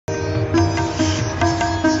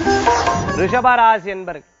ரிஷபராசி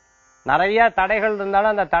என்பர்கள் நிறைய தடைகள்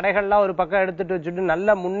இருந்தாலும் அந்த தடைகள்லாம் ஒரு பக்கம் எடுத்துட்டு வச்சுட்டு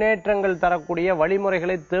நல்ல முன்னேற்றங்கள் தரக்கூடிய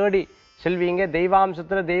வழிமுறைகளை தேடி செல்வீங்க.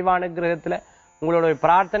 தெய்வாம்சத்துல தெய்வ அனுகிரகத்துல உங்களுடைய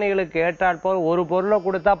பிரார்த்தனைகளுக்கு ஏற்றாற்போல் ஒரு பொருளை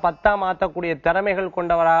கொடுத்தா 10 மாற்றக்கூடிய திறமைகள்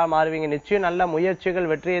கொண்டவராக மாறுவீங்க. நிச்சயம் நல்ல முயற்சிகள்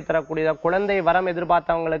வெற்றியை தரக்கூடியதா. குழந்தை வரம்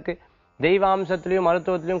எதிர்பார்த்தவங்களுக்கு தெய்வாம்சத்திலையும்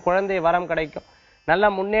மருத்துவத்திலையும் குழந்தை வரம் கிடைக்கும். நல்ல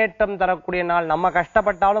முன்னேற்றம் தரக்கூடிய நாள். நம்ம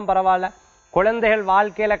கஷ்டப்பட்டாலும் பரவாயில்ல, குழந்தைகள்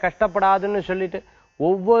வாழ்க்கையில கஷ்டப்படாதுன்னு சொல்லிட்டு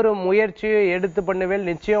ஒவ்வொரு முயற்சியும் எடுத்து பண்ணுவேல்,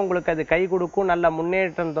 நிச்சயம் உங்களுக்கு அது கை கொடுக்கும், நல்ல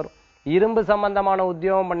முன்னேற்றம் தரும். இரும்பு சம்பந்தமான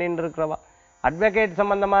உத்தியோகம் பண்ணிட்டு இருக்கிறவா, அட்வொகேட்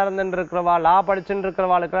சம்பந்தமா இருந்துட்டு இருக்கிறவா, லா படிச்சுட்டு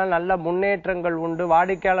இருக்கிறவாளுக்கெல்லாம் நல்ல முன்னேற்றங்கள் உண்டு.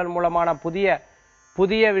 வாடிக்கையாளர் மூலமான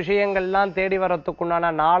புதிய விஷயங்கள்லாம் தேடி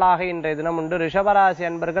வரத்துக்குண்டான நாளாக இன்றைய தினம் உண்டு. ரிஷபராசி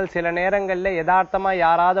அன்பர்கள் சில நேரங்களில் யதார்த்தமா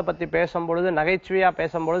யாராவது பத்தி பேசும்பொழுது, நகைச்சுவையா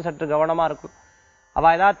பேசும்பொழுது சற்று கவனமா இருக்கும்.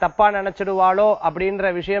 அவ ஏதாவது தப்பா நினைச்சிடுவாளோ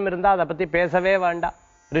அப்படின்ற விஷயம் இருந்தா அதை பத்தி பேசவே வேண்டாம்.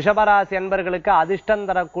 ரிஷபராசி அன்பர்களுக்கு அதிர்ஷ்டம்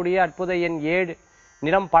தரக்கூடிய அற்புத எண் 7,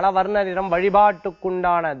 நிறம் பல வர்ண நிறம்.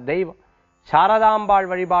 வழிபாட்டுக்குண்டான தெய்வம் சாரதாம்பாள்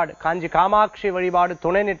வழிபாடு, காஞ்சி காமாட்சி வழிபாடு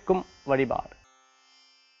துணை நிற்கும் வழிபாடு.